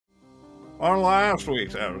on last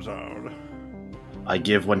week's episode. I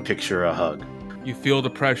give one picture a hug. You feel the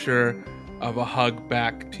pressure of a hug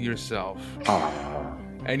back to yourself. Aww.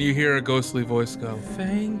 And you hear a ghostly voice go,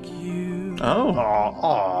 "Thank you." Oh.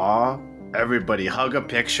 Aww. Everybody hug a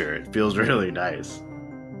picture. It feels really nice.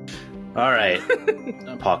 All right.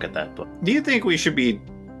 Pocket that book. Do you think we should be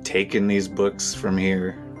taking these books from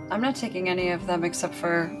here? I'm not taking any of them except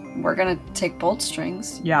for we're gonna take Bolt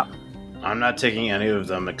Strings. Yeah. I'm not taking any of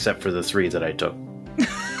them except for the 3 that I took.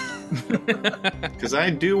 Because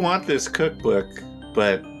I do want this cookbook,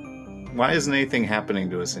 but why isn't anything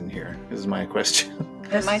happening to us in here? Is my question.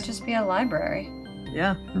 It might just be a library.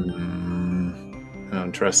 Yeah. I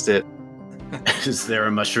don't trust it. Is there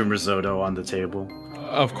a mushroom risotto on the table?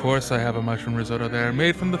 Of course I have a mushroom risotto there,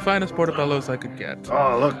 made from the finest portobellos I could get.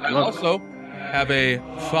 Oh, look. I also have a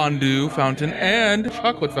fondue fountain and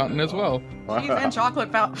chocolate fountain as well. Cheese and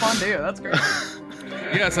chocolate fondue. That's great.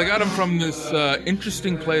 Yes, I got them from this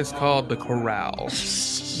interesting place called The Corral.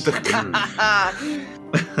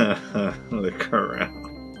 The corral.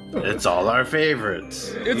 It's all our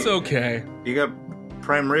favorites. It's okay. You got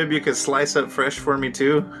prime rib you could slice up fresh for me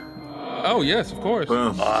too? Oh, yes, of course.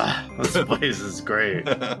 Boom. This place is great.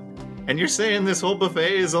 And you're saying this whole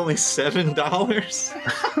buffet is only $7?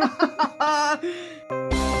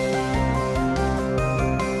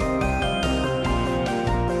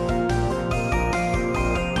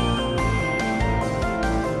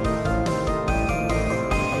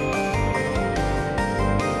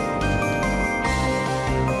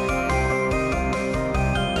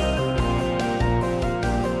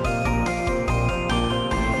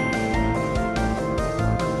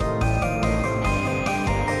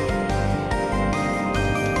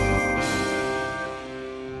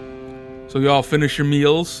 So you all finish your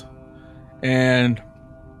meals and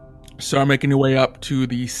start making your way up to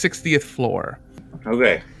the 60th floor.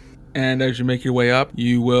 Okay. And as you make your way up,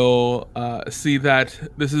 you will see that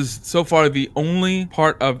this is so far the only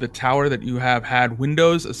part of the tower that you have had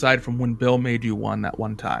windows, aside from when Bill made you one that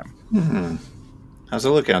one time. How's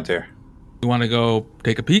it look out there? You want to go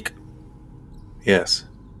take a peek? Yes.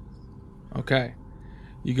 Okay.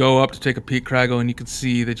 You go up to take a peek, Craggle, and you can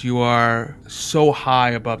see that you are so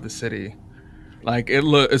high above the city. Like,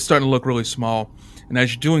 it's starting to look really small. And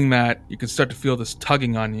as you're doing that, you can start to feel this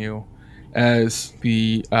tugging on you as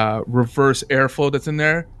the reverse airflow that's in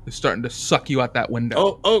there is starting to suck you out that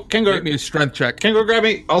window. Oh, Kengar. Make me a strength check. Kengar, grab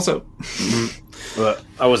me. Also. But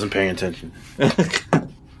I wasn't paying attention.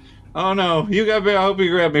 Oh, no. You got me. I hope you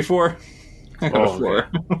grabbed me 4. I got a 4.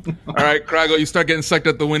 All right, Craggle, you start getting sucked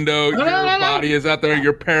out the window. Your body is out there.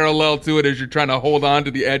 You're parallel to it as you're trying to hold on to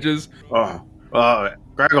the edges.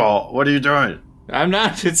 Gregor, what are you doing? I'm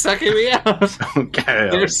not. It's sucking me out. Okay.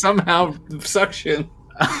 There's somehow suction.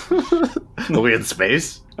 Are we in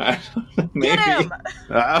space? Maybe. Get him!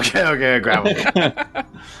 Okay, grab him.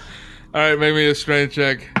 All right, make me a strength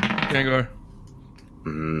check, Kangor.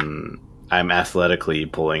 I'm athletically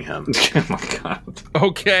pulling him. Oh my god.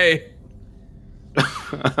 Okay.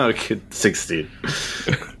 Okay, 16.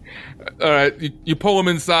 All right, you pull him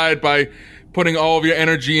inside by putting all of your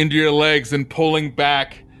energy into your legs and pulling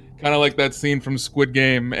back, kind of like that scene from Squid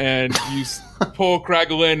Game. And you pull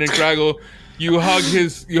Craggle in, and Craggle, you hug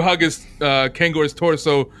his Kangor's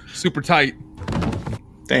torso super tight.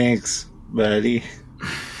 Thanks, buddy.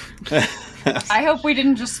 I hope we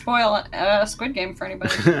didn't just spoil Squid Game for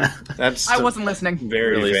anybody. I wasn't listening.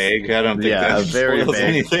 Very Really vague. I don't think that very spoils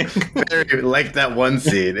vague. anything. Very, like that one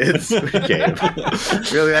scene. It's Squid Game.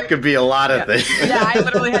 Really, that could be a lot of things. Yeah, I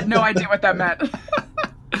literally had no idea what that meant.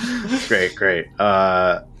 Great.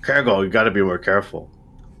 Cargo, you got to be more careful.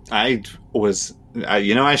 I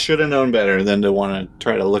should have known better than to want to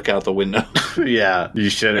try to look out the window. Yeah, you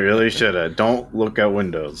really should have. Don't look out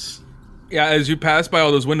windows. Yeah, as you pass by all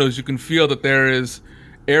those windows, you can feel that there is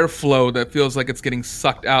airflow that feels like it's getting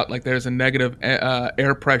sucked out, like there's a negative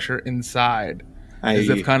air pressure inside, as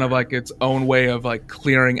if kind of like its own way of like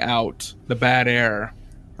clearing out the bad air.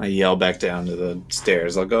 I yell back down to the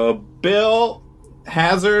stairs. I'll go, Bill,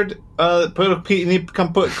 Hazard, you need to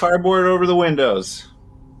come put cardboard over the windows.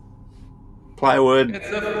 Plywood. It's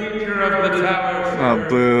the future of the tower. Oh,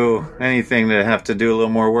 boo. Anything to have to do a little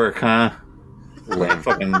more work, huh?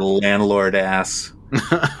 Fucking landlord ass. I'm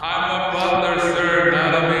a butler, sir,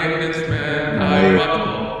 not a maintenance man. I'm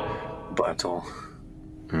a Butthole.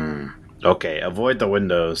 Okay, avoid the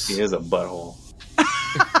windows. He is a butthole.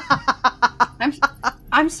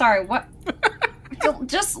 I'm sorry, what?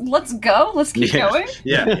 Just let's go. Let's keep going.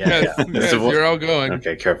 Yeah. Yes, you're all going.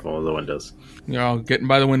 Okay, careful with the windows. You're all getting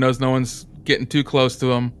by the windows. No one's getting too close to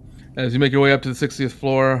them. As you make your way up to the 60th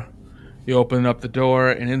floor, You open up the door,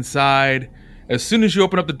 and inside, as soon as you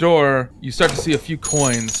open up the door, you start to see a few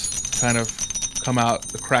coins kind of come out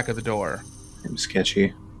the crack of the door. I'm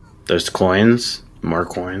sketchy. There's coins. More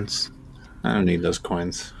coins. I don't need those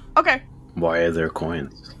coins. Okay. Why are there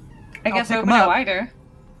coins? I guess pick open 'em it up. wider.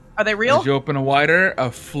 Are they real? As you open a wider,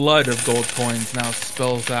 a flood of gold coins now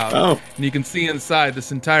spills out. Oh. And you can see inside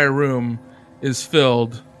this entire room is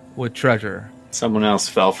filled with treasure. Someone else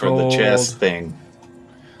fell for Gold. the chest thing.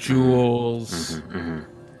 Jewels.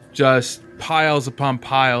 Just piles upon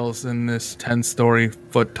piles in this 10-story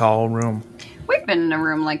foot tall room. We've been in a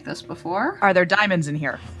room like this before. Are there diamonds in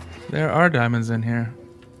here? There are diamonds in here.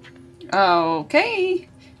 Okay.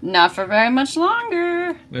 Not for very much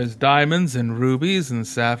longer. There's diamonds and rubies and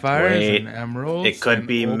sapphires Wait, and emeralds. it could and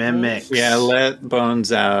be opals. mimics. Yeah, let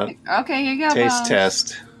Bones out. Okay, you go. Taste Bones.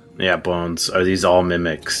 test. Yeah, Bones. Are these all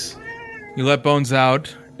mimics? You let Bones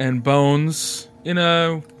out, and Bones, in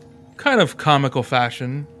a kind of comical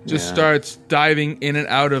fashion, just Yeah. starts diving in and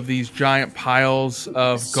out of these giant piles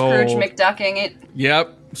of Scrooge gold. McDucking it.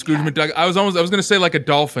 Yep, Scrooge McDuck. I was gonna say like a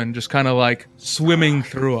dolphin, just kind of like swimming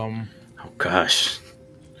through them. Oh gosh.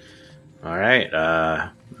 All right.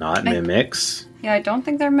 Not mimics. Yeah, I don't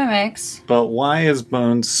think they're mimics. But why is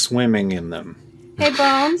Bones swimming in them? Hey,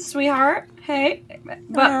 Bones, sweetheart. Hey,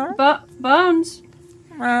 Bones.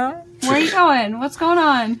 Where are you going? What's going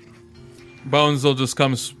on? Bones will just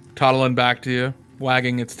come toddling back to you,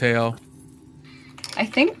 wagging its tail. I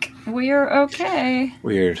think we're okay.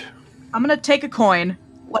 Weird. I'm gonna take a coin.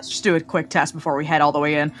 Let's just do a quick test before we head all the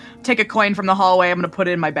way in. Take a coin from the hallway. I'm gonna put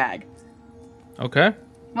it in my bag. Okay.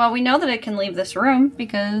 Well, we know that it can leave this room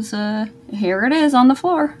because here it is on the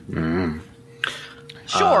floor.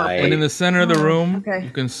 Sure. And in the center of the room, okay.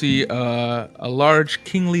 you can see a large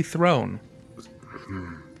kingly throne.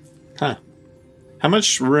 Huh. How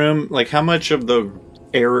much room, like how much of the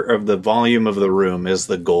air of the volume of the room is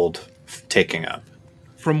the gold taking up?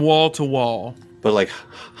 From wall to wall. But like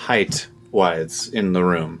height wise in the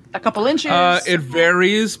room. A couple inches. It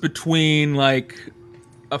varies between like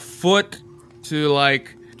a foot to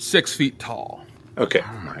like 6 feet tall. Okay.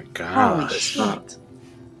 Oh my Holy gosh. shit.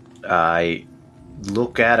 I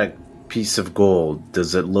look at a piece of gold.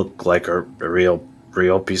 Does it look like a real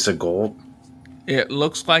piece of gold? It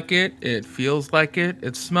looks like it. It feels like it.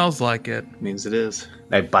 It smells like it. Means it is.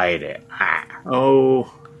 I bite it. Ah.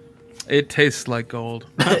 Oh. It tastes like gold.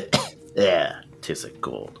 Yeah, tastes like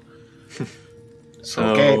gold. So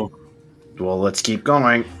Okay. Well, let's keep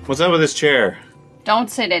going. what's up with this chair? Don't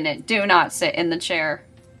sit in it. Do not sit in the chair.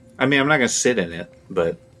 I mean, I'm not gonna sit in it,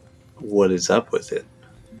 but what is up with it?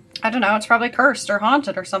 I don't know. It's probably cursed or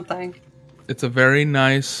haunted or something. It's a very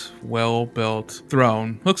nice, well-built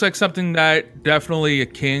throne. Looks like something that definitely a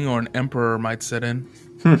king or an emperor might sit in.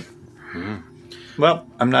 Well,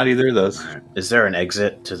 I'm not either of those. Is there an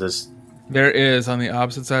exit to this? There is on the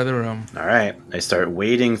opposite side of the room. All right. I start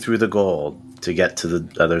wading through the gold to get to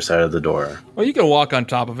the other side of the door. Well, you can walk on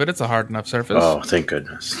top of it. It's a hard enough surface. Oh, thank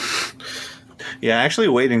goodness. Yeah, actually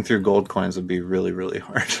wading through gold coins would be really, really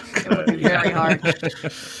hard. Very hard.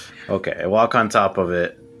 Okay, I walk on top of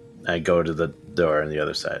it. I go to the door on the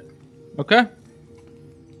other side. Okay.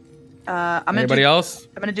 I'm gonna Anybody else?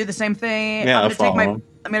 I'm gonna do the same thing. Yeah, I'll I'm gonna follow.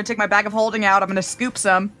 I'm gonna take my bag of holding out. I'm gonna scoop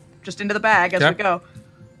some just into the bag as Okay. we go.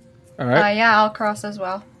 All right. Yeah, I'll cross as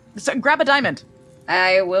well. So, grab a diamond.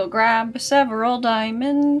 I will grab several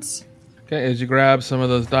diamonds. Okay. As you grab some of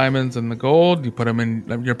those diamonds and the gold, you put them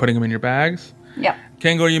in. You're putting them in your bags. Yep.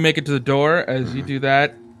 Kangor, you make it to the door. As you do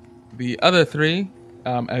that, the other three,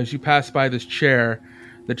 as you pass by this chair,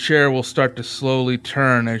 the chair will start to slowly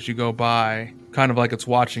turn as you go by, kind of like it's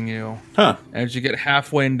watching you. Huh. As you get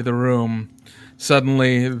halfway into the room,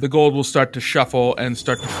 suddenly the gold will start to shuffle and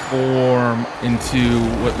start to form into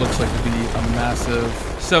what looks like to be a massive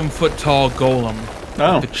 7-foot-tall golem.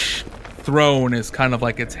 Oh. The throne is kind of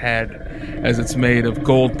like its head, as it's made of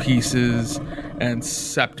gold pieces and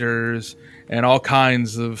scepters and all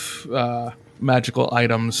kinds of magical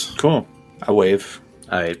items. Cool. I wave.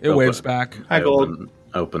 It waves back. Hi, gold.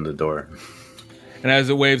 Open the door. And as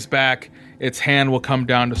it waves back, its hand will come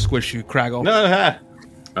down to squish you, Craggle. No, ha.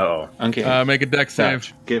 Uh-oh. Okay. Make a dex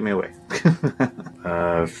save. Get me away.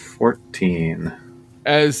 14.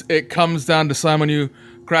 As it comes down to slam on you,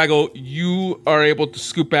 Craggle, you are able to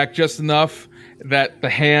scoop back just enough that the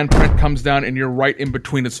hand print comes down and you're right in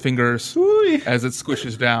between its fingers as it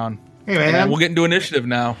squishes down. Hey, man. And we'll get into initiative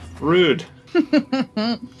now. Rude.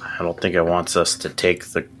 I don't think it wants us to take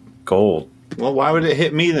the gold. Well, why would it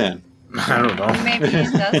hit me then? I don't know. Maybe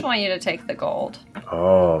it does want you to take the gold.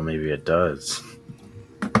 Oh, maybe it does.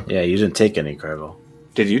 Yeah, you didn't take any, Craggle.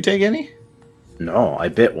 Did you take any? No, I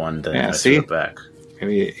bit one, then Yeah, I see? threw it back.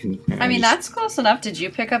 Maybe. I mean, that's close enough. Did you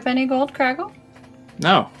pick up any gold, Craggle?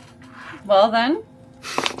 no, Well, then.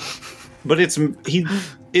 but it's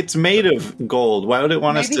made of gold. Why would it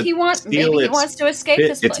want us to steal Maybe he wants to escape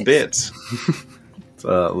this place. its bits? It's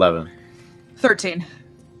 11. 13.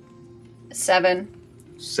 7.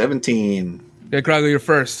 17. Yeah, Craggle, you're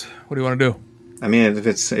first. What do you want to do? I mean,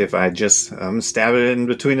 if I just stab it in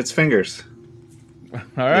between its fingers, All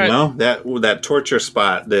right. you know that torture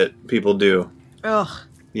spot that people do. Ugh.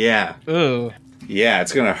 Yeah, Ugh. yeah,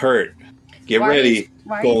 it's gonna hurt. Get ready,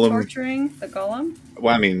 Why are you golem. torturing the golem?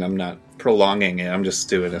 Well, I mean, I'm not prolonging it. I'm just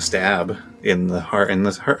doing a stab in the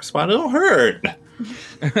heart spot. It'll hurt.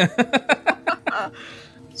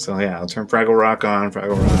 So yeah, I'll turn Fraggle Rock on.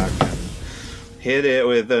 Fraggle Rock. Hit it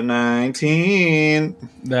with a 19.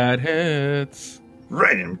 That hits.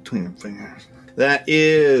 Right in between the fingers. That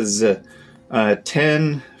is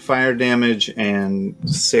 10 fire damage and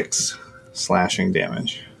 6 slashing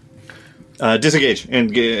damage. Disengage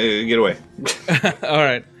and get away. All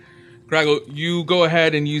right. Craggle, you go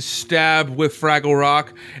ahead and you stab with Fraggle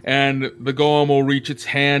Rock, and the golem will reach its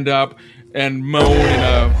hand up and moan in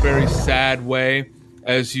a very sad way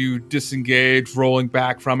as you disengage, rolling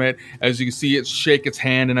back from it. As you can see it shake its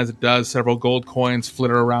hand, and as it does, several gold coins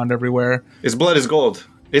flitter around everywhere. Its blood is gold.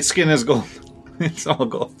 Its skin is gold. It's all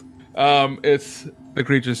gold. It's the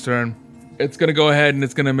creature's turn. It's going to go ahead and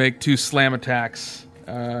it's going to make 2 slam attacks,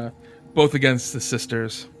 both against the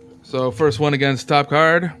sisters. So first one against top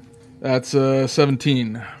card, that's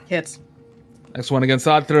 17. Hits. Next one against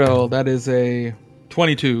Odd Thrill, that is a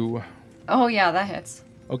 22. Oh, yeah, that hits.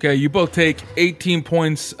 Okay, you both take 18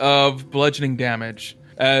 points of bludgeoning damage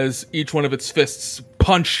as each one of its fists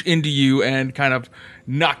punch into you and kind of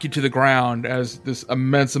knock you to the ground as this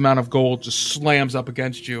immense amount of gold just slams up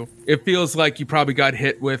against you. It feels like you probably got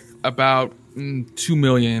hit with about $2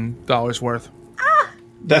 million worth.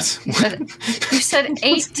 That's You said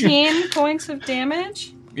 18 points of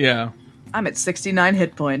damage? Yeah. I'm at 69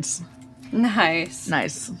 hit points. Nice.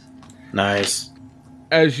 Nice. Nice.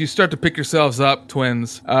 As you start to pick yourselves up,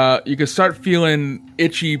 twins, you can start feeling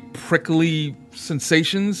itchy, prickly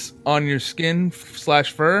sensations on your skin /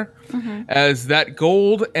 fur as that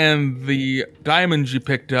gold and the diamonds you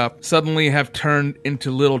picked up suddenly have turned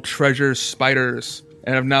into little treasure spiders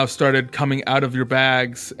and have now started coming out of your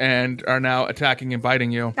bags and are now attacking and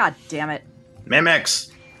biting you. God damn it.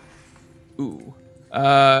 Mimics. Ooh.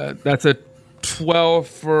 That's a 12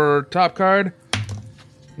 for top card.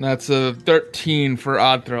 And that's a 13 for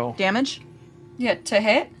odd throw. Damage? Yeah, to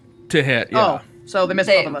hit? To hit, yeah. Oh, so they missed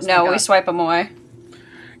both of us. No, Thank we God. swipe them away.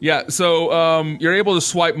 Yeah, so you're able to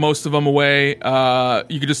swipe most of them away.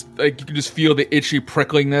 You can just feel the itchy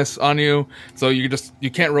pricklingness on you. So you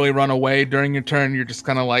can't really run away during your turn. You're just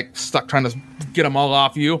kind of like stuck trying to get them all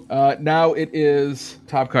off you. Now it is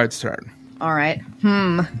top card's turn. All right.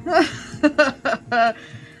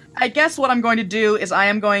 I guess what I'm going to do is I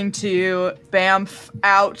am going to bamf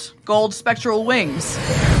out gold spectral wings.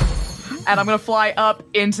 And I'm going to fly up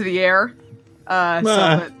into the air.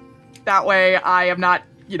 So that way I am not,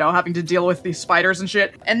 having to deal with these spiders and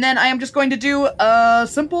shit. And then I am just going to do a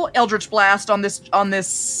simple Eldritch Blast on this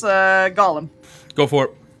golem. Go for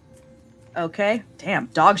it. Okay. Damn,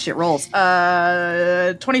 dog shit rolls.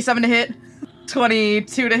 27 to hit,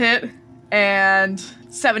 22 to hit, and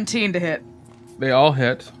 17 to hit. They all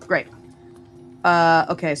hit. Great.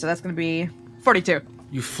 Okay, so that's going to be 42.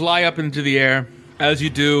 You fly up into the air. As you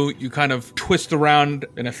do, you kind of twist around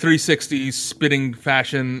in a 360 spitting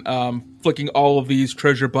fashion, flicking all of these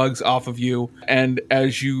treasure bugs off of you. And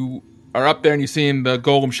as you are up there and you're seeing the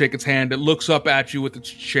golem shake its hand, it looks up at you with its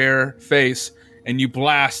chair face, and you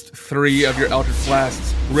blast 3 of your Eldritch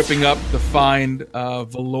Blasts, ripping up the fine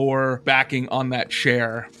velour backing on that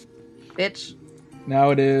chair. Bitch.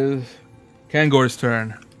 Now it is Kangor's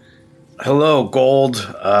turn. Hello, Gold.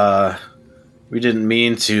 We didn't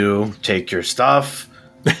mean to take your stuff.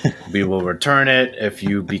 We will return it if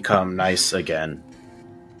you become nice again.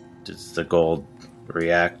 Does the gold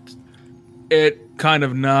react? It kind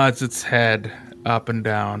of nods its head up and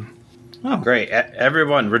down. Oh, great.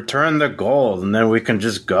 Everyone, return the gold, and then we can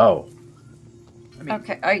just go.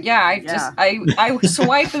 Okay, I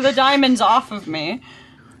swipe the diamonds off of me.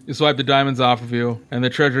 You swipe the diamonds off of you, and the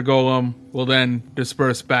treasure golem will then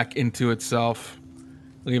disperse back into itself,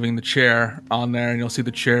 leaving the chair on there, and you'll see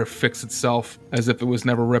the chair fix itself as if it was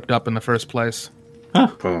never ripped up in the first place.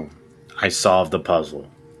 Boom. I solved the puzzle.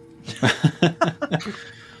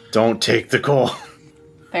 Don't take the gold.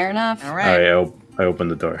 Fair enough. All right. I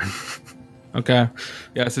opened the door. Okay.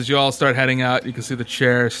 Yes, as you all start heading out, you can see the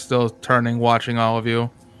chair still turning, watching all of you.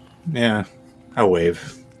 Yeah. I'll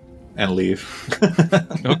wave and leave.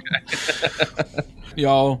 Okay.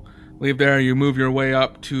 Y'all leave there. You move your way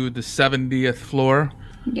up to the 70th floor.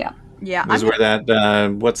 Yeah. Yeah, This is I'm where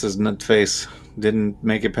that what's his nut face didn't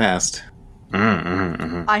make it past.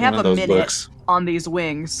 I have One of a those minute books. on these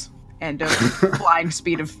wings and a flying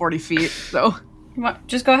speed of 40 feet. So Come on,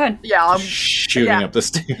 just go ahead. yeah, Shooting yeah. up the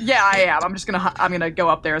stairs. yeah, I am. I'm gonna go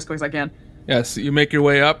up there as quick as I can. Yes, you make your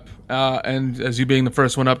way up, and as you being the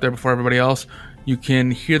first one up there before everybody else, you can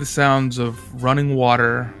hear the sounds of running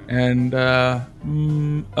water and a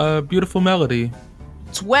beautiful melody.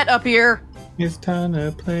 It's wet up here. It's time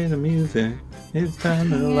to play the music. It's time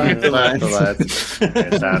to light the Light lights. the lights.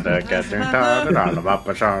 It's time to get your started on the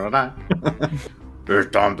Papa Charlotte.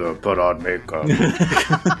 It's time to put on makeup.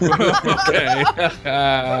 Okay.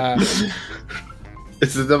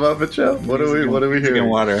 Is it the Muppet Show? What are we Music hearing? and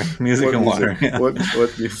water. Music What and music? water. Yeah.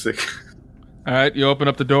 What music? All right, you open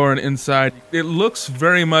up the door, and inside, it looks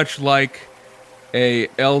very much like a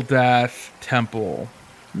Eldath temple.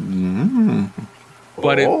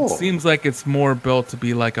 But Oh. it seems like it's more built to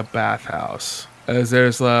be like a bathhouse, as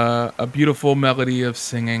there's a beautiful melody of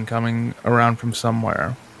singing coming around from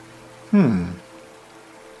somewhere.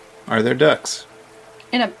 Are there ducks?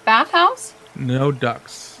 In a bathhouse? No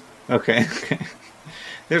ducks. Okay.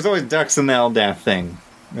 There's always ducks in the Eldath thing.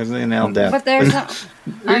 There's an Eldath. But there's no.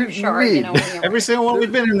 I'm sure, you know. When you're, Every single one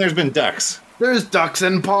we've been in, there's been ducks. There's ducks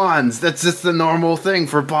in ponds. That's just the normal thing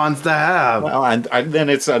for ponds to have. Well, then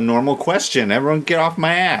it's a normal question. Everyone get off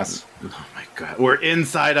my ass. Oh my god. We're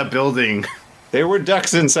inside a building. There were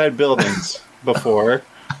ducks inside buildings before.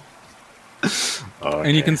 Okay.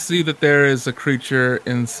 And you can see that there is a creature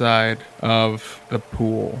inside of the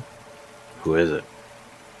pool. Who is it?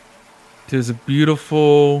 It is a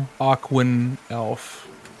beautiful Aquan elf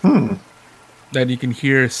that you can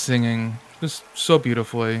hear singing just so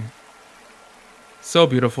beautifully. So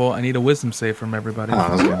beautiful. I need a wisdom save from everybody. Oh,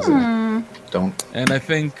 I was gonna say, don't. And I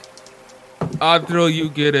think, Adril, you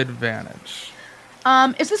get advantage.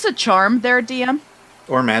 Is this a charm there, DM?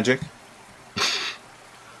 Or magic.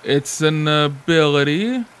 It's an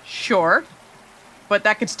ability. Sure. But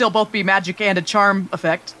that could still both be magic and a charm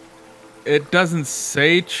effect. It doesn't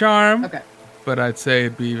say charm, Okay. but I'd say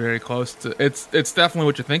it'd be very close to. It's definitely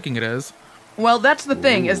what you're thinking it is. Well, that's the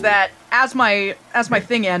thing, is that as my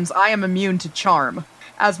thing ends, I am immune to charm.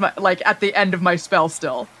 As my at the end of my spell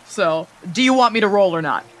still. So, do you want me to roll or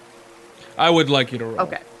not? I would like you to roll.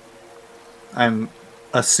 Okay. I'm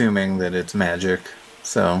assuming that it's magic.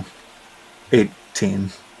 So,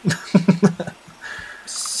 18.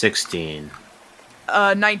 16.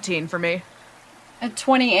 19 for me. at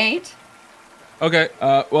 28. Okay.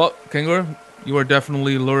 Well, Kangor, you are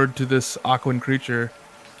definitely lured to this Aquan creature.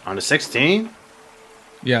 On a 16?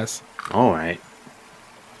 Yes. All right.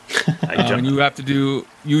 I And jump. you have to do.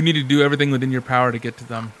 You need to do everything within your power to get to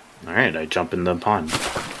them. All right, I jump in the pond.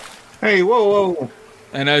 Hey, whoa.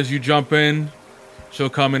 And as you jump in, she'll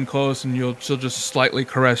come in close, and she'll just slightly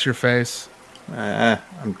caress your face.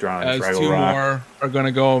 I'm drawing a As Fraggle two Rock. more are going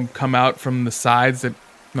to go and come out from the sides that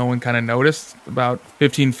no one kind of noticed, about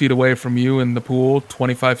 15 feet away from you in the pool,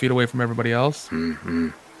 25 feet away from everybody else. Mm-hmm.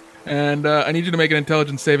 And I need you to make an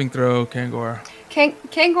intelligence saving throw, Kangor.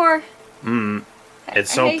 Kangor.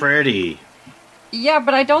 It's so Hey. pretty. Yeah,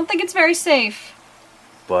 but I don't think it's very safe.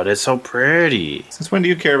 But it's so pretty. Since when do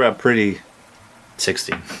you care about pretty?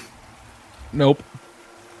 16. Nope.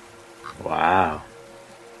 Wow.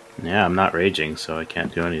 Yeah, I'm not raging, so I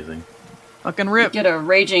can't do anything. Fucking rip. Get a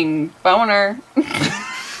raging boner.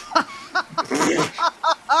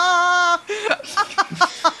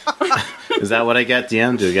 Is that what I get,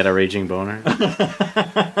 DM? Do I get a raging boner?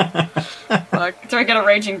 Fuck. Do I get a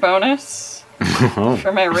raging bonus Oh.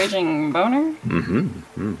 for my raging boner?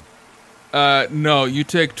 No, you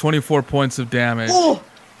take 24 points of damage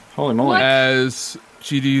Holy moly. What? as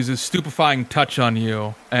she uses stupefying touch on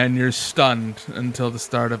you, and you're stunned until the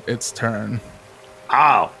start of its turn.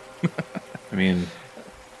 Ow! I mean,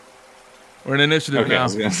 We're in initiative okay, I now.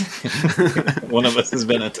 was gonna say, one of us has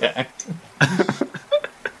been attacked.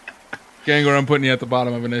 Kangor, I'm putting you at the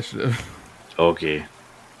bottom of initiative. Okay.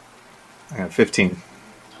 I got 15.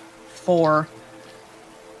 4.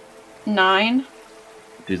 9.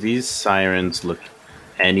 Do these sirens look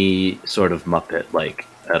any sort of Muppet-like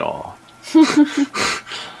at all?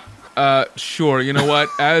 Sure. You know what?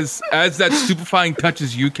 As that stupefying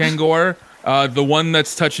touches you, Kangor, the one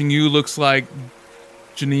that's touching you looks like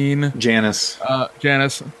Janine. Janice.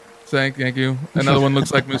 Janice. Thank you. Another one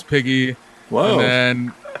looks like Miss Piggy. Whoa.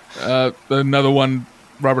 And then another one.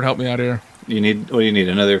 Robert, help me out here. What do you need?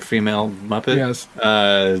 Another female Muppet? Yes.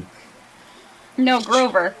 No,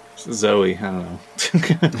 Grover. Zoe, I don't know.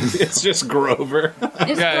 It's just Grover.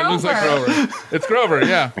 It's Yeah, it looks like Grover. It's Grover,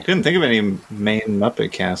 yeah. I couldn't think of any main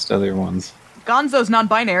Muppet cast other ones. Gonzo's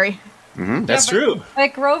non-binary. That's true.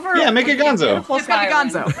 Like Grover. Yeah, make it would be a Gonzo. beautiful It's gotta be siren.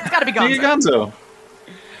 Gonzo. It's gotta be Make it Gonzo. Gonzo.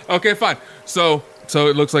 Okay, fine. So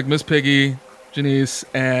it looks like Miss Piggy, Janice,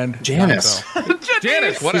 and Janice. Gonzo.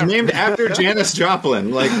 Janice, She's whatever. named after Janis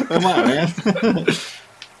Joplin. Like, come on, man.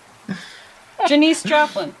 Janice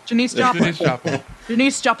Joplin. Janice Joplin. Janice Joplin.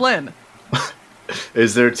 Janice Joplin.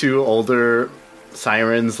 Is there two older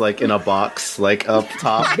sirens like in a box, like up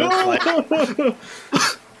top? Like,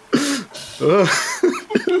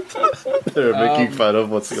 they're making fun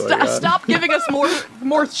of what's going on. Stop giving us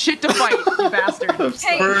more shit to fight, you bastard.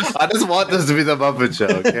 Hey, I just want this to be the Muppet Show.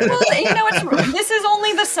 Okay. well, this is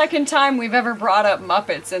only the second time we've ever brought up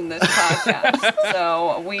Muppets in this podcast,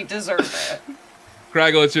 so we deserve it.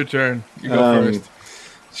 Craggle, it's your turn. You go first.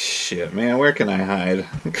 Shit, man, where can I hide?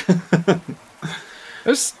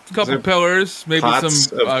 There's a couple pillars, maybe Pots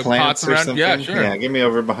some of plants pots or around. something? Yeah, sure. Yeah, get me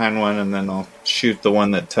over behind one, and then I'll shoot the one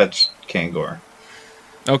that touched Kangor.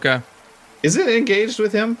 Okay. Is it engaged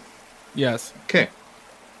with him? Yes. Okay.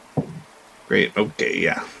 Great. Okay,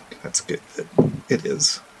 yeah. That's good. It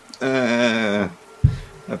is. A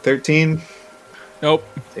 13? Nope.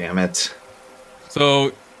 Damn it.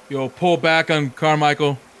 So you'll pull back on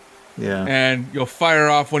Carmichael, Yeah. and you'll fire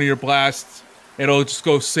off one of your blasts. It'll just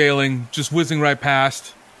go sailing, just whizzing right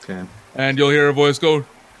past, Okay. and you'll hear a voice go,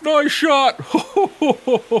 "Nice shot!"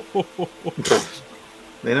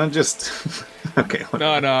 They don't just... Okay.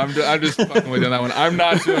 No, I'm just fucking with you on that one. I'm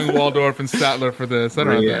not doing Waldorf and Statler for this. I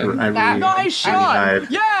don't know that. Nice shot.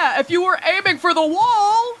 Yeah, if you were aiming for the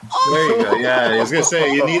wall. There you go. Yeah, I was going to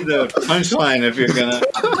say, you need the punchline if you're going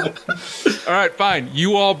to... All right, fine.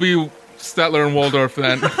 You all be Statler and Waldorf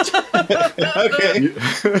then. Okay.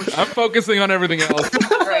 I'm focusing on everything else.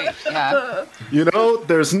 Right, yeah. You know,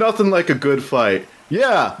 there's nothing like a good fight.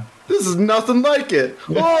 Yeah, this is nothing like it.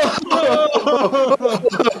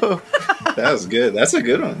 That was good. That's a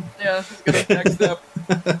good one. Yeah. Next up,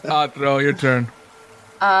 Throw, your turn.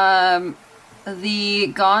 The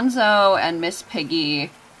Gonzo and Miss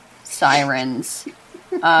Piggy sirens.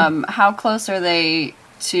 How close are they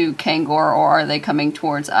to Kangor, or are they coming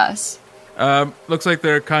towards us? Looks like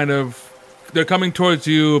they're coming towards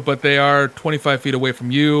you, but they are 25 feet away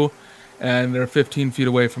from you, and they're 15 feet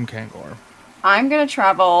away from Kangor. I'm gonna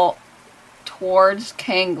travel towards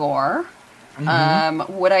Kangor.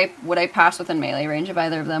 Would I pass within melee range of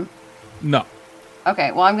either of them? No.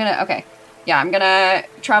 Okay, well I'm gonna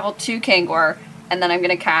travel to Kangor, and then I'm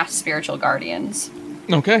gonna cast Spiritual Guardians.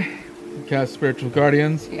 Okay. Cast Spiritual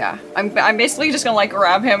Guardians. Yeah, I'm basically just gonna like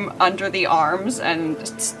grab him under the arms and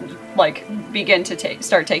like begin to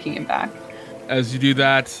start taking him back. As you do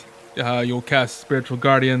that, you'll cast Spiritual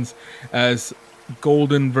Guardians as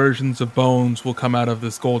golden versions of bones will come out of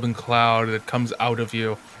this golden cloud that comes out of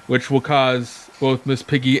you, which will cause both Miss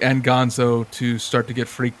Piggy and Gonzo to start to get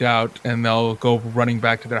freaked out, and they'll go running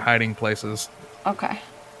back to their hiding places. Okay.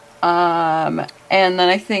 And then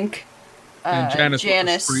I think And Janice.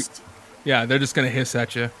 Janice. Yeah, they're just gonna hiss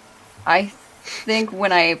at you. I think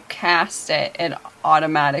when I cast it, it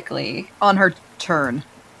automatically On her turn.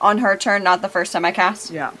 on her turn, not the first time I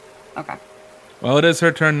cast. Yeah. Okay. Well, it is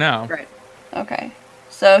her turn now. Great. Okay.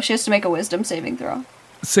 So she has to make a Wisdom saving throw.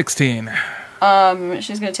 16.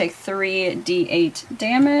 She's going to take 3d8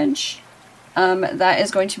 damage. That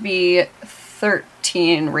is going to be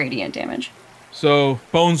 13 radiant damage. So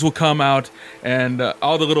bones will come out, and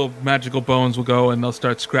all the little magical bones will go, and they'll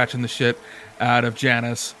start scratching the shit out of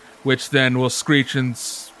Janice, which then will screech and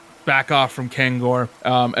back off from Kangor.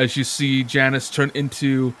 As you see Janice turn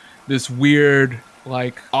into this weird,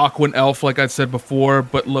 like, Aquan elf, like I said before,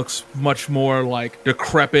 but looks much more like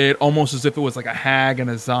decrepit, almost as if it was like a hag and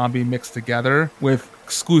a zombie mixed together, with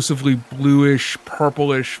exclusively bluish,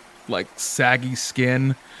 purplish, like saggy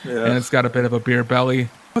skin, and it's got a bit of a beer belly.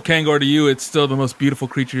 Kangor, to you, it's still the most beautiful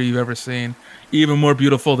creature you've ever seen. Even more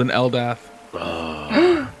beautiful than Eldath.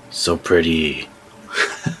 Oh, so pretty.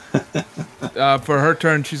 For her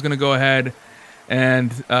turn, she's going to go ahead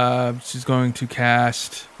and she's going to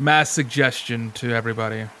cast Mass Suggestion to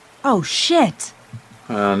everybody. Oh, shit.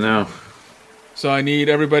 Oh, no. So I need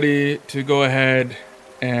everybody to go ahead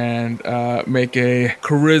and make a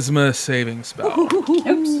Charisma saving spell.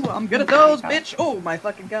 Ooh, I'm good at those, bitch. Oh, my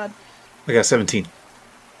fucking god. I got 17.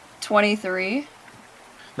 23.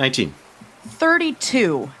 19.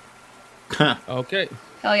 32. Okay.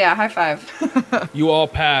 Hell yeah, high five. You all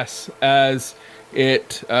pass as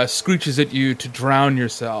it screeches at you to drown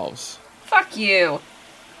yourselves. Fuck you.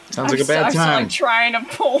 Sounds like a bad I'm time. like trying to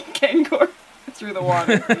pull Kangor through the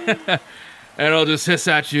water. And it'll just hiss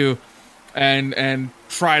at you and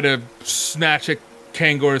try to snatch at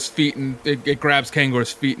Kangor's feet, and it grabs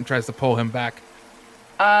Kangor's feet and tries to pull him back.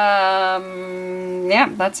 Yeah,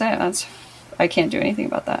 that's it. I can't do anything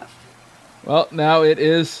about that. Well, now it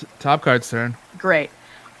is Top Card's turn. Great.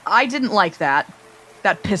 I didn't like that.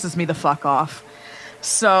 That pisses me the fuck off.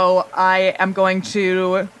 So I am going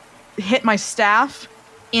to hit my staff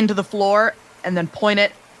into the floor and then point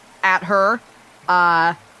it at her.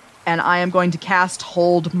 And I am going to cast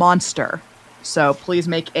Hold Monster. So please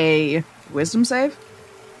make a wisdom save.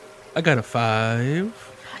 I got a 5.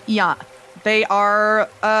 Yeah, they are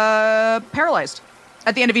paralyzed.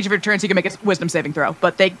 At the end of each of your turns, you can make a wisdom saving throw,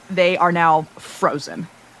 but they are now frozen.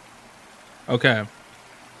 Okay.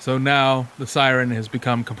 So now the siren has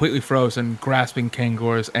become completely frozen, grasping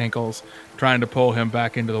Kangor's ankles, trying to pull him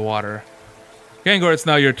back into the water. Kangor, it's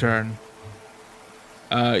now your turn.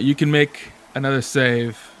 You can make another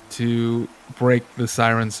save to break the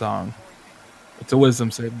siren song. It's a wisdom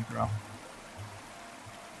saving throw.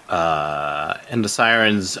 And the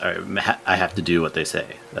sirens, I have to do what they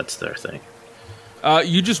say. That's their thing.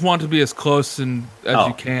 You just want to be as close as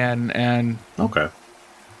you can, and Okay.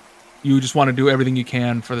 you just want to do everything you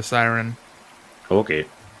can for the siren. Okay.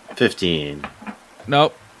 15.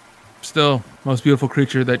 Nope. Still, most beautiful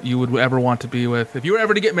creature that you would ever want to be with. If you were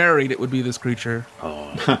ever to get married, it would be this creature.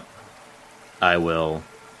 Oh. I will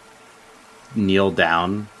kneel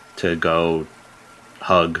down to go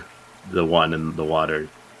hug the one in the water.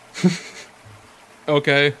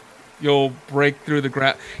 Okay. You'll break through the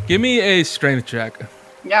grass. Give me a strength check.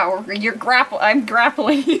 Yeah, I'm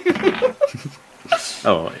grappling you.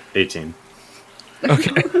 Oh, 18.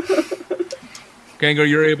 Okay. Kangor,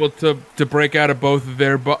 you're able to break out of both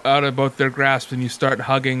their grasps, and you start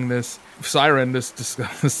hugging this siren, this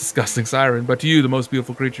disgusting siren. But to you, the most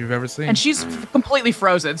beautiful creature you've ever seen. And she's completely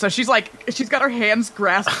frozen, so she's got her hands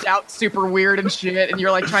grasped out super weird and shit, and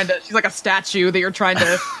you're she's like a statue that you're trying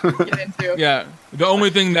to get into. Yeah. The only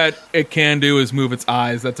thing that it can do is move its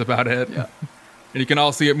eyes. That's about it. Yeah. And you can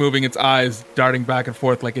all see it moving its eyes, darting back and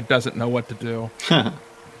forth like it doesn't know what to do.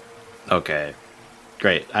 Okay.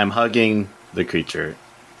 Great. I'm hugging the creature.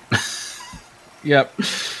 Yep.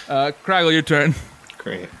 Craggle, your turn.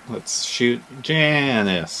 Great. Let's shoot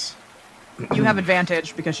Janice. You have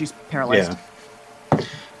advantage because she's paralyzed. Yeah.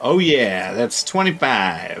 Oh, yeah. That's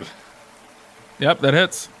 25. Yep, that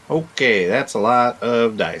hits. Okay, that's a lot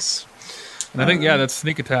of dice. And I think, that's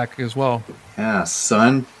sneak attack as well. Yeah,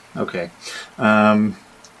 son. Okay.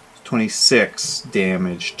 26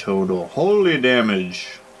 damage total. Holy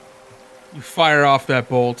damage. You fire off that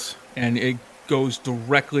bolt, and it goes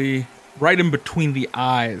directly right in between the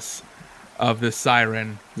eyes of this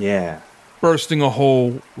siren, Yeah. bursting a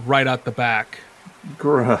hole right out the back.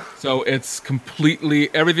 Gruh. So it's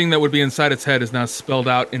completely, everything that would be inside its head is now spilled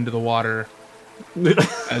out into the water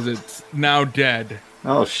as it's now dead.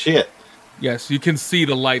 Oh, shit. Yes, you can see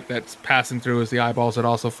the light that's passing through as the eyeballs had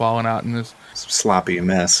also fallen out in this. Sloppy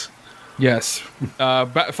mess. Yes.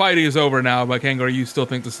 Fighting is over now, but Kangor, you still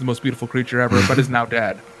think this is the most beautiful creature ever, but is now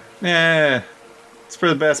dead. Yeah. It's for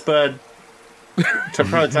the best, bud. It's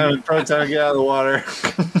probably time to get out of the water.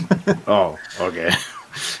 Oh, okay.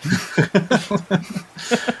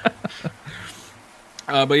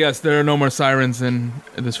 But yes, there are no more sirens in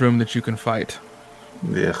this room that you can fight.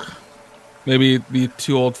 Yeah. Maybe the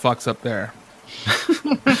two old fucks up there.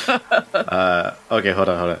 Okay, hold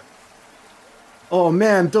on. Oh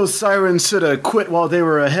man, those sirens should have quit while they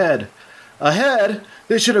were ahead. Ahead?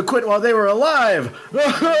 They should have quit while they were alive!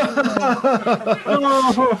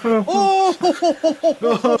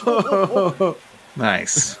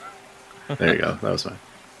 Nice. There you go, that was fine.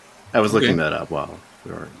 I was looking that up while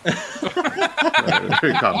we were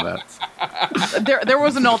in combat. There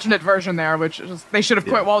was an alternate version there, which is they should have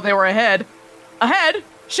quit while they were ahead. Ahead?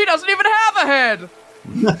 She doesn't even have a head!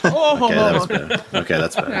 Oh. Okay, that was better. Okay,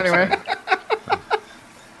 that's better. Anyway.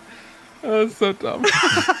 Oh, that's so dumb.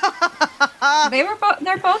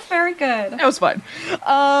 They're both very good. That was fun.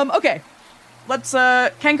 Okay. Let's,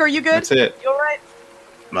 Kangor, you good? That's it. You alright?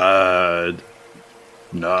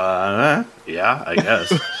 No, yeah, I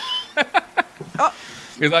guess.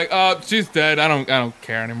 He's like, she's dead. I don't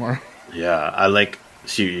care anymore. Yeah,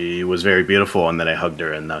 she was very beautiful, and then I hugged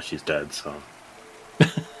her, and now she's dead, so.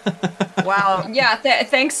 Wow. Yeah,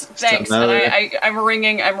 thanks. And I'm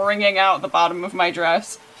wringing out the bottom of my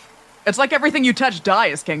dress. It's like everything you touch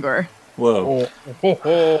dies, Kangor. Whoa.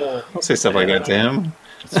 Don't say stuff like that to him.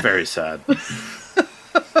 It's very sad.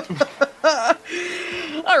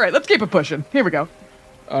 Alright, let's keep it pushing. Here we go.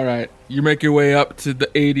 All right, you make your way up to the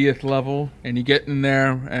 80th level, and you get in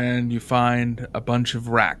there, and you find a bunch of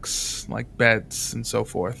racks, like beds and so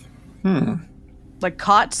forth. Like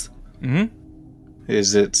cots?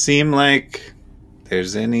 Does it seem like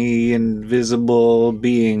there's any invisible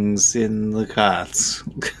beings in the cots?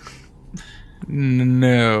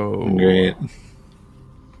 No. Great.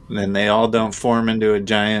 Then they all don't form into a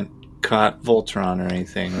giant cot Voltron or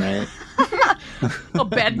anything, right? A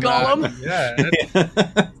bed golem?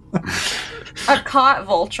 Yeah. A cot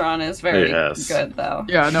Voltron is very Yes. good, though.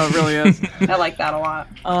 Yeah, no, it really is. I like that a lot.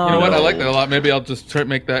 You know what? I like that a lot. Maybe I'll just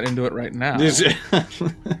make that into it right now.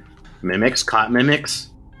 Mimics, cot mimics.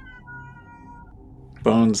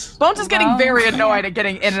 Bones. Bones is getting very annoyed at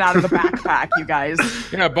getting in and out of the backpack, you guys.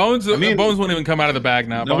 Yeah, Bones. mean- Bones won't even come out of the bag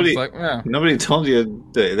now. Nobody- Bones is like, yeah. Nobody told you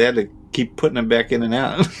they had to keep putting them back in and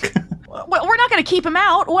out. Well, we're not going to keep him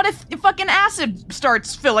out. What if fucking acid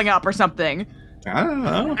starts filling up or something? I don't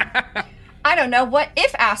know. I don't know. What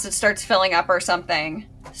if acid starts filling up or something?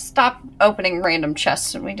 Stop opening random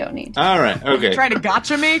chests when we don't need to. All right. Okay. Trying to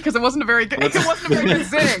gotcha me? Because it wasn't a very good, it wasn't a very good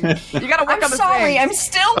zing. You got to work I'm on the sorry. zing. I'm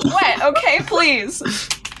still wet. Okay, please.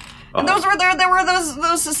 And those were there were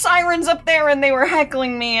those sirens up there, and they were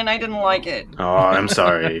heckling me, and I didn't like it. Oh, I'm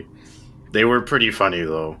sorry. They were pretty funny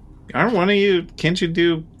though. Aren't one of you? Can't you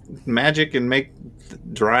do magic and make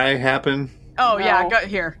dry happen? Oh, yeah, No. go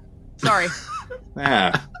here. Sorry.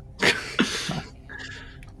 Ah.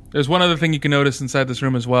 There's one other thing you can notice inside this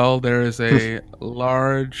room as well. There is a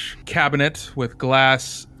large cabinet with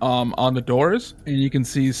glass on the doors, and you can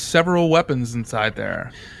see several weapons inside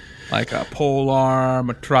there, like a pole arm,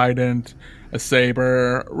 a trident, a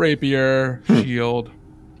saber, rapier, shield.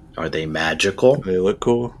 Are they magical? They look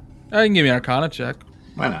cool. You can give me an Arcana check.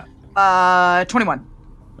 Why not? 21.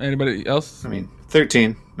 Anybody else? I mean,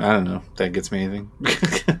 13. I don't know if that gets me anything.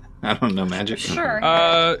 I don't know magic. Sure.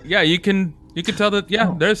 Yeah, you can tell that.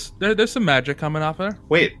 Yeah, there's some magic coming off there.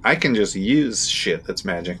 Wait, I can just use shit that's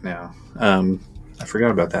magic now. I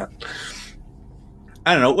forgot about that.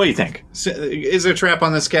 I don't know. What do you think? Is there a trap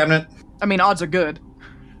on this cabinet? I mean, odds are good.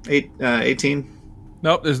 18?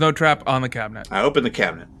 Nope, there's no trap on the cabinet. I open the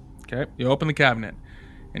cabinet. Okay, you open the cabinet,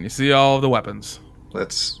 and you see all of the weapons.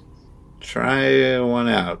 Let's try one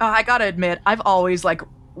out. I gotta admit, I've always,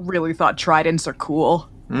 really thought tridents are cool.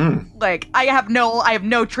 Like, I have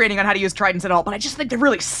no training on how to use tridents at all, but I just think they're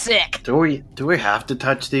really sick. Do we have to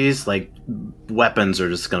touch these? Like, weapons are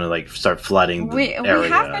just gonna start flooding the we area.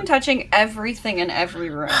 have been touching everything in every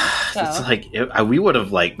room. So. It's like we would have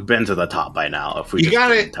been to the top by now if we You just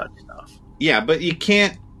gotta- didn't touch stuff. Yeah, but you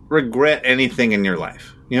can't regret anything in your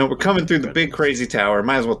life. You know, we're coming through the big crazy tower.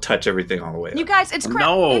 Might as well touch everything all the way up. You guys, it's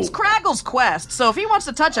No. it's Craggle's quest, so if he wants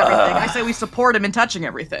to touch everything, I say we support him in touching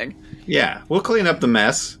everything. Yeah, we'll clean up the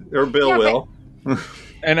mess. Or Bill Yeah, will.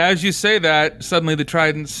 And as you say that, suddenly the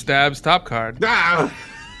trident stabs Top Card. Ah!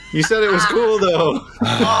 You said it was cool, though.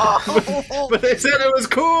 But they said it was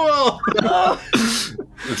cool!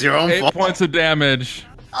 It's your own 8 fault. points of damage.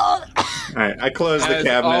 Alright, I closed the As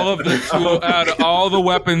cabinet. all the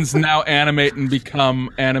weapons now animate and become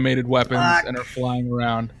animated weapons and are flying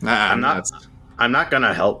around. Nah, I'm not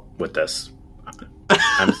gonna help with this.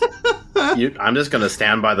 I'm just gonna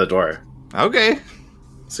stand by the door. Okay.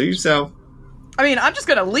 See yourself. I mean, I'm just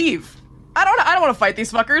gonna leave. I don't want to fight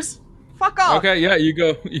these fuckers. Fuck off. Okay, yeah, you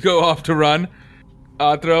go off to run.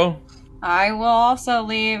 Throw. I will also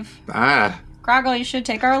leave. Craggle, you should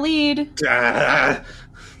take our lead.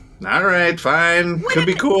 Alright, fine. Could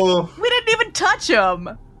be cool. We didn't even touch him.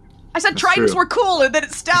 I said tridents true. were cool, and then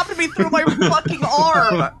it stabbed me through my fucking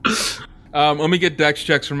arm. Let me get dex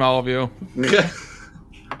checks from all of you.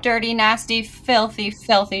 Dirty, nasty, filthy,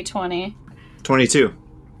 filthy 20. 22.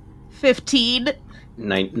 15.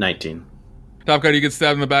 19. Top Card, you get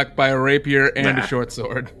stabbed in the back by a rapier and Nah. a short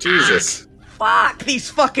sword. Jesus. Fuck these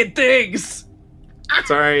fucking things.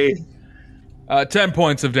 Sorry. 10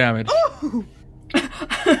 points of damage.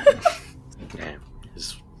 Okay.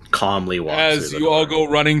 Just calmly walk As through the you all door.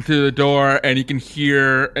 go running through the door, and you can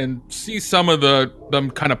hear and see some of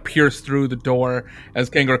them kind of pierce through the door as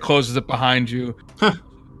Kangor closes it behind you.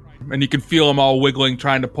 And you can feel them all wiggling,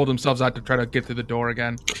 trying to pull themselves out to try to get through the door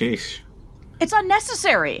again. Sheesh. It's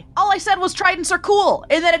unnecessary. All I said was tridents are cool,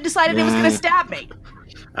 and then it decided it was gonna stab me.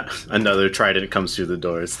 Another trident comes through the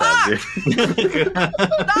door and stabs you. Stop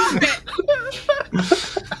it.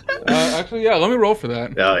 Actually, yeah, let me roll for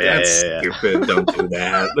that. Oh yeah, That's yeah. stupid. Don't do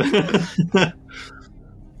that.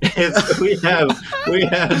 We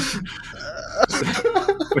have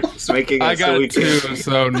It's making I it got so we it too,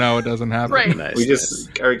 so no, it doesn't happen. Right. Nice. We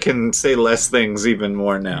just can say less things even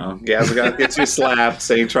more now. Gazagok gets you slapped.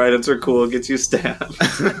 Saying tridents are cool gets you stabbed.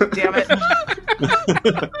 Damn it.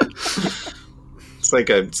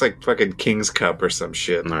 It's like fucking King's Cup or some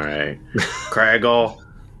shit. All right. Craggle,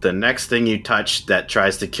 the next thing you touch that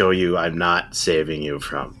tries to kill you, I'm not saving you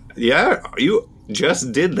from. Yeah, you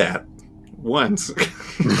just did that once.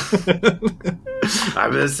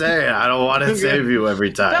 I'm just saying, I don't want to save you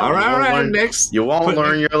every time. All right, all right. Learn, Next, you won't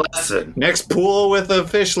learn your lesson. next pool with a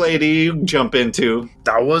fish lady you jump into.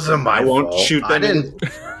 That wasn't my I won't fault. shoot I them.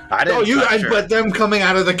 I didn't. touch her. But them coming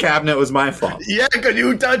out of the cabinet was my fault. Yeah, because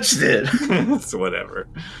you touched it. It's whatever.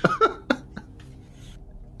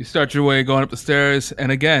 You start your way going up the stairs,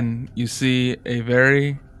 and again, you see a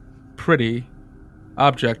very pretty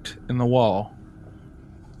object in the wall.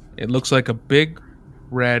 It looks like a big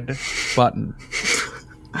red button.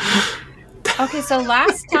 Okay, so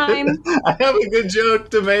last time. I have a good joke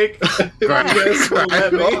to make. You guys will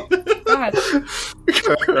let me. God.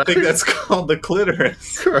 I think that's called the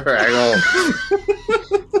clitoris. Craggle.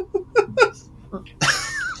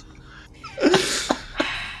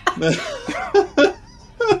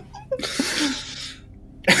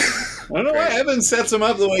 I don't know why Evan sets him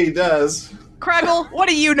up the way he does. Craggle, what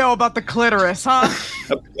do you know about the clitoris, huh?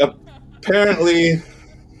 Apparently,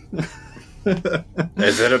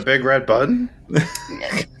 Is it a big red button?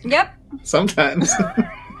 Yep. sometimes.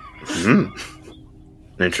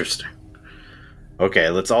 Interesting. Okay,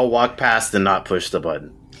 let's all walk past and not push the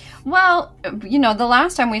button. Well, the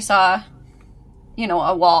last time we saw,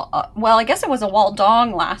 a wall. Well, I guess it was a wall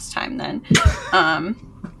dong last time then.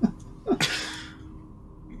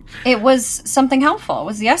 It was something helpful. It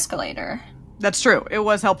was the escalator. That's true. It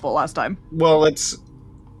was helpful last time. Well, let's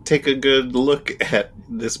take a good look at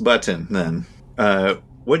this button then.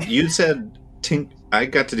 What you said, I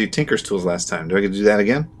got to do Tinker's Tools last time. Do I get to do that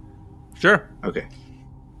again? Sure. Okay.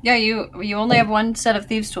 Yeah, you only have one set of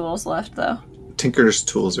thieves' tools left, though. Tinker's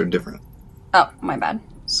Tools are different. Oh, my bad.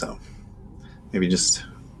 So, maybe just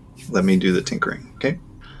let me do the tinkering, okay?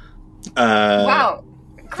 Wow.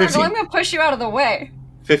 Craggle, 15. I'm going to push you out of the way.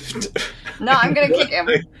 15. No, I'm going to kick him.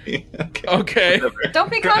 Okay. Okay. Don't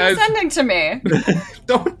be condescending to me.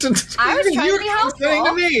 Don't. I was trying to be helpful.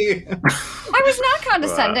 To me. I was not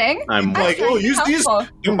condescending. I'm I was Like, trying to be use these.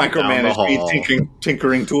 helpful. You micromanage Down the me hall.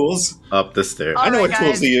 tinkering tools. Up the stairs. I know All what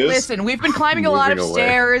tools to use. Listen, we've been climbing a lot of Moving away.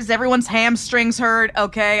 stairs. Everyone's hamstrings hurt.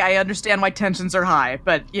 Okay, I understand why tensions are high,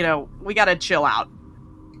 but, we gotta chill out.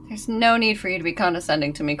 There's no need for you to be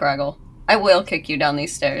condescending to me, Craggle. I will kick you down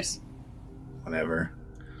these stairs. Whatever.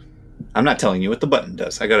 I'm not telling you what the button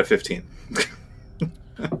does. I got a 15.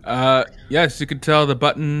 Yes, you can tell the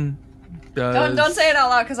button does... Don't say it out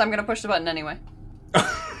loud, because I'm going to push the button anyway.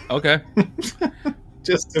 Okay.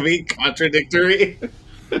 Just to be contradictory.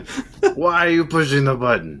 Why are you pushing the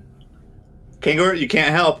button? Kangor, you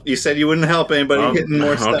can't help. You said you wouldn't help anybody getting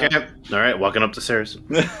more stuff. Okay. All right, walking up the stairs.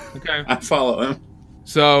 Okay. I follow him.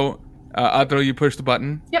 So, Athro, you push the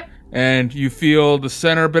button. Yep. And you feel the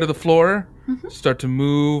center bit of the floor start to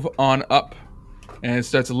move on up. And it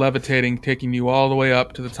starts levitating, taking you all the way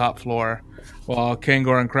up to the top floor. While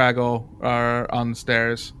Kangor and Craggle are on the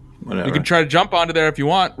stairs. Whatever. You can try to jump onto there if you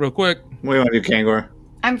want, real quick. What do you want to do, Kangor?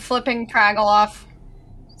 I'm flipping Craggle off.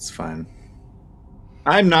 It's fine.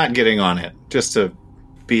 I'm not getting on it, just to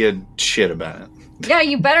be a shit about it. Yeah,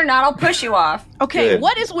 you better not. I'll push you off. Okay, Good.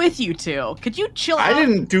 what is with you two? Could you chill out? I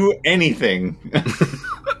didn't do anything.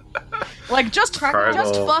 Like, just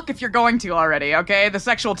Craggle. fuck if you're going to already, okay? The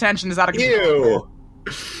sexual tension is out of control.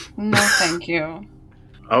 Ew. No, thank you.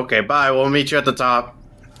 Okay, bye. We'll meet you at the top.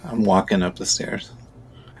 I'm walking up the stairs.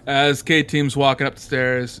 As K-Team's walking up the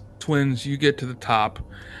stairs, Twins, you get to the top.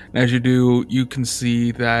 And as you do, you can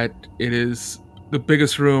see that it is the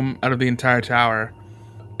biggest room out of the entire tower.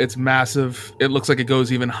 It's massive. It looks like it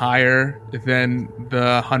goes even higher than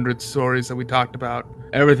the 100 stories that we talked about.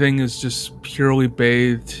 Everything is just purely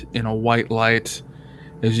bathed in a white light,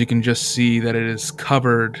 as you can just see that it is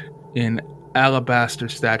covered in alabaster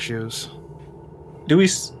statues. Do we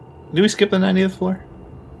skip the 90th floor?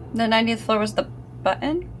 The 90th floor was the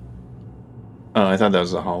button? Oh, I thought that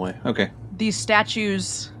was the hallway. Okay. These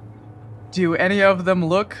statues, do any of them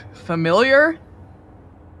look familiar?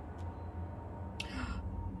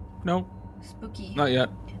 No, Spooky. not yet.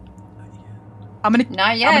 I'm gonna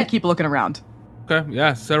Not yet. I'm gonna keep looking around. Okay,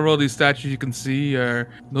 yeah, several of these statues you can see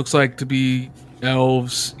looks like to be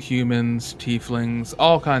elves, humans, tieflings,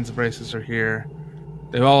 all kinds of races are here.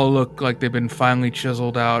 They all look like they've been finely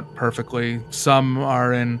chiseled out perfectly. Some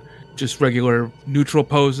are in just regular neutral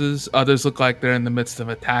poses. Others look like they're in the midst of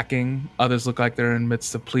attacking. Others look like they're in the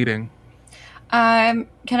midst of pleading. Can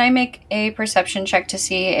I make a perception check to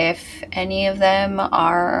see if any of them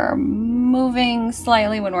are moving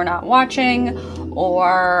slightly when we're not watching,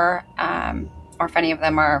 or if any of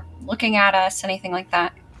them are looking at us, anything like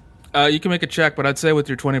that? You can make a check, but I'd say with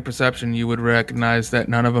your 20 perception, you would recognize that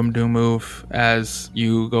none of them do move as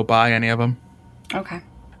you go by any of them. Okay.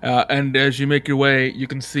 And as you make your way, you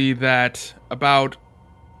can see that about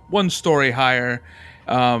 1 story higher,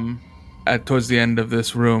 towards the end of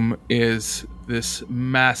this room, is this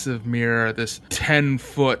massive mirror, this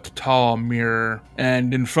 10-foot tall mirror.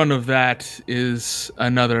 And in front of that is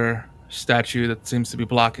another statue that seems to be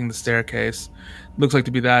blocking the staircase. Looks like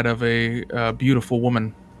to be that of a beautiful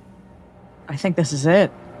woman. I think this is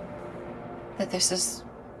it. That this is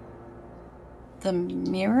the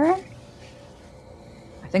mirror?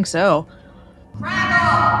 I think so.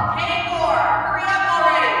 Craggle! Kangor! Hurry up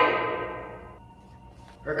already!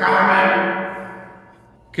 We're coming!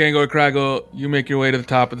 Kangor, Craggle, you make your way to the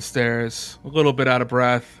top of the stairs, a little bit out of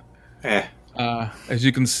breath. As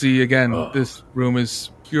you can see, again, this room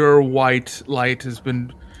is pure white. Light has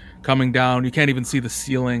been coming down. You can't even see the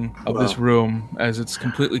ceiling of this room, as it's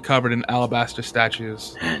completely covered in alabaster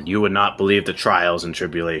statues. And you would not believe the trials and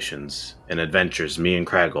tribulations and adventures me and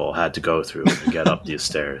Craggle had to go through to get up these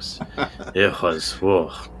stairs. It was,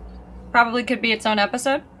 whoa. Probably could be its own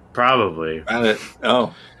episode. Probably.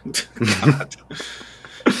 Oh. God.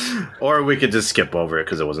 Or we could just skip over it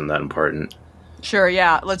because it wasn't that important. Sure,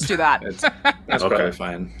 yeah, let's do that. That's Okay. probably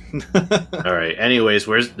fine. All right. Anyways,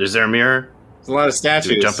 is there a mirror? There's a lot of Do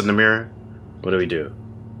statues. we jump in the mirror? What do we do?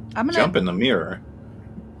 I'm gonna Jump in the mirror.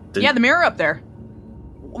 Yeah, the mirror up there.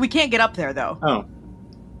 We can't get up there though. Oh.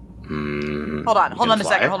 Hold on a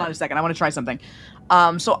fly? second. I want to try something.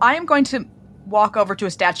 So I am going to walk over to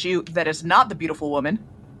a statue that is not the beautiful woman,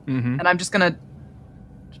 and I'm just gonna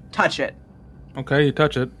touch it. Okay, you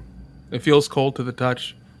touch it. It feels cold to the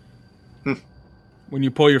touch. When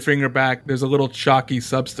you pull your finger back, there's a little chalky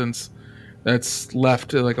substance that's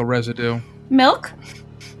left, like a residue. Milk?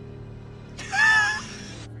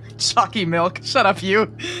 Chalky milk. Shut up,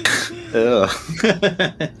 you. Ugh.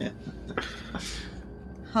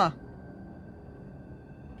 Huh.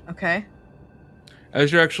 Okay.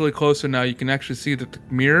 As you're actually closer now, you can actually see that the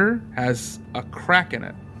mirror has a crack in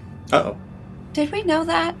it. Uh-oh. Did we know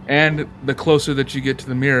that? And the closer that you get to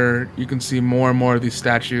the mirror, you can see more and more of these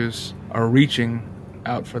statues are reaching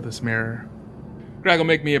out for this mirror. Greg will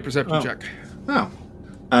make me a perception check. Oh.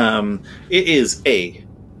 It is a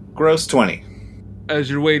gross 20. As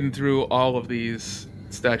you're wading through all of these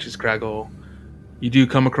statues, Craggle, you do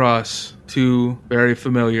come across 2 very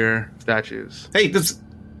familiar statues. Hey, this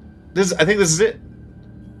I think this is it.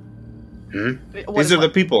 These are the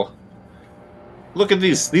people. Look at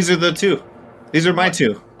these. These are the 2. These are my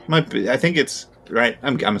 2. I think it's right.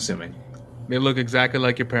 I'm assuming. They look exactly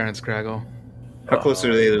like your parents, Craggle. How close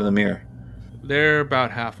are they to the mirror? They're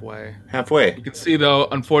about halfway. Halfway. You can see, though,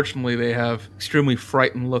 unfortunately, they have extremely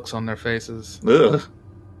frightened looks on their faces. Ugh.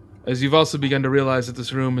 As you've also begun to realize that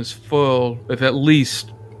this room is full with at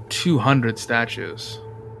least 200 statues.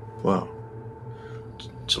 Whoa.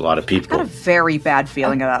 It's a lot of I got people. a very bad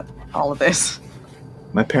feeling about all of this.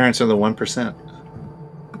 My parents are the 1%.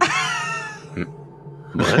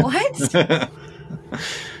 What?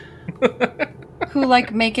 What? Who,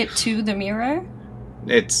 like, make it to the mirror?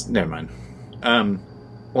 It's never mind.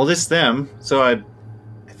 Well, this them. So I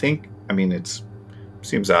think. I mean, it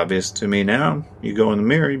seems obvious to me now. You go in the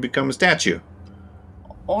mirror, you become a statue.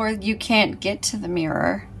 Or you can't get to the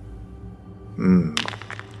mirror.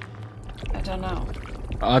 I don't know.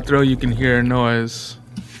 Athro, you can hear a noise.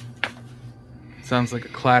 Sounds like a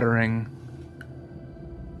clattering.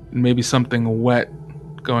 And maybe something wet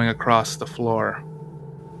going across the floor.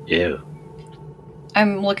 Ew.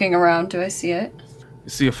 I'm looking around. Do I see it? You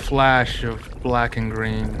see a flash of black and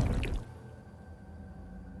green.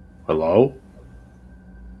 Hello?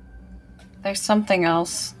 There's something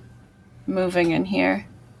else moving in here.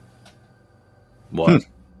 What?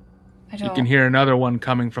 I don't... You can hear another one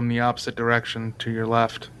coming from the opposite direction to your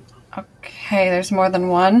left. Okay, there's more than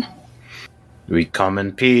one. We come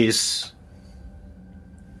in peace.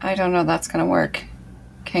 I don't know that's gonna work.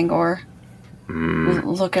 Kangor.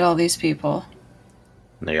 Look at all these people.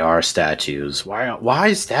 They are statues.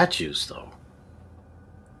 Why statues, though?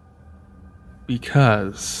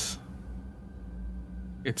 Because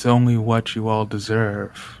it's only what you all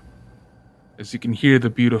deserve. As you can hear the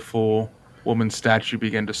beautiful woman statue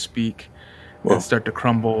begin to speak and start to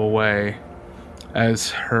crumble away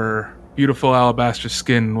as her beautiful alabaster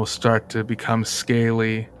skin will start to become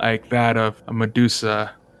scaly, like that of a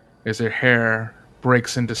Medusa, as her hair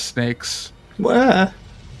breaks into snakes. What?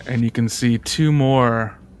 And you can see 2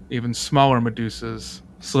 more, even smaller Medusas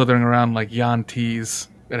slithering around like Yantees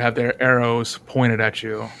that have their arrows pointed at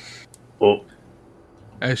you. Oh,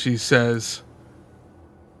 As she says,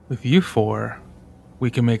 with you 4,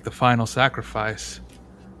 we can make the final sacrifice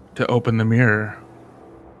to open the mirror.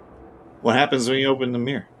 What happens when you open the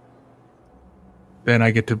mirror? Then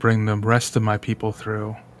I get to bring the rest of my people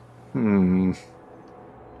through.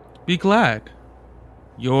 Be glad.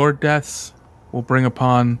 Your deaths will bring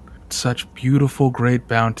upon such beautiful, great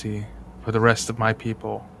bounty for the rest of my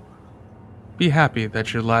people. Be happy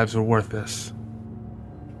that your lives are worth this.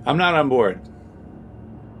 I'm not on board.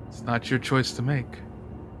 It's not your choice to make.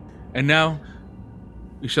 And now,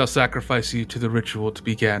 we shall sacrifice you to the ritual to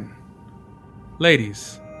begin.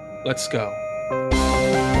 Ladies, let's go.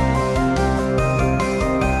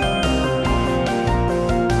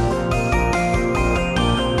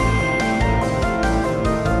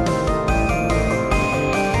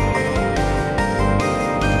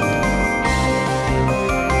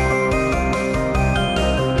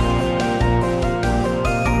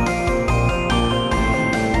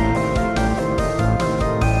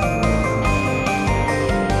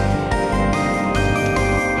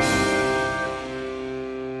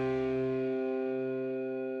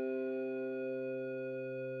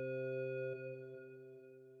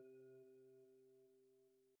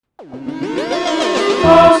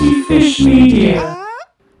 Partyfish Media.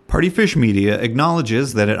 Partyfish Media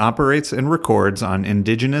acknowledges that it operates and records on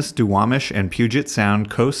indigenous Duwamish and Puget Sound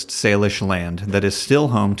Coast Salish land that is still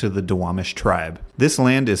home to the Duwamish tribe. This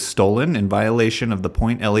land is stolen in violation of the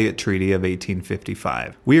Point Elliott Treaty of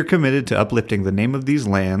 1855. We are committed to uplifting the name of these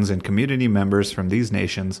lands and community members from these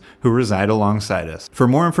nations who reside alongside us. For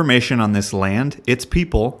more information on this land, its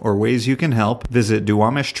people, or ways you can help, visit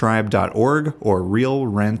duwamishtribe.org or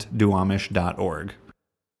realrentduwamish.org.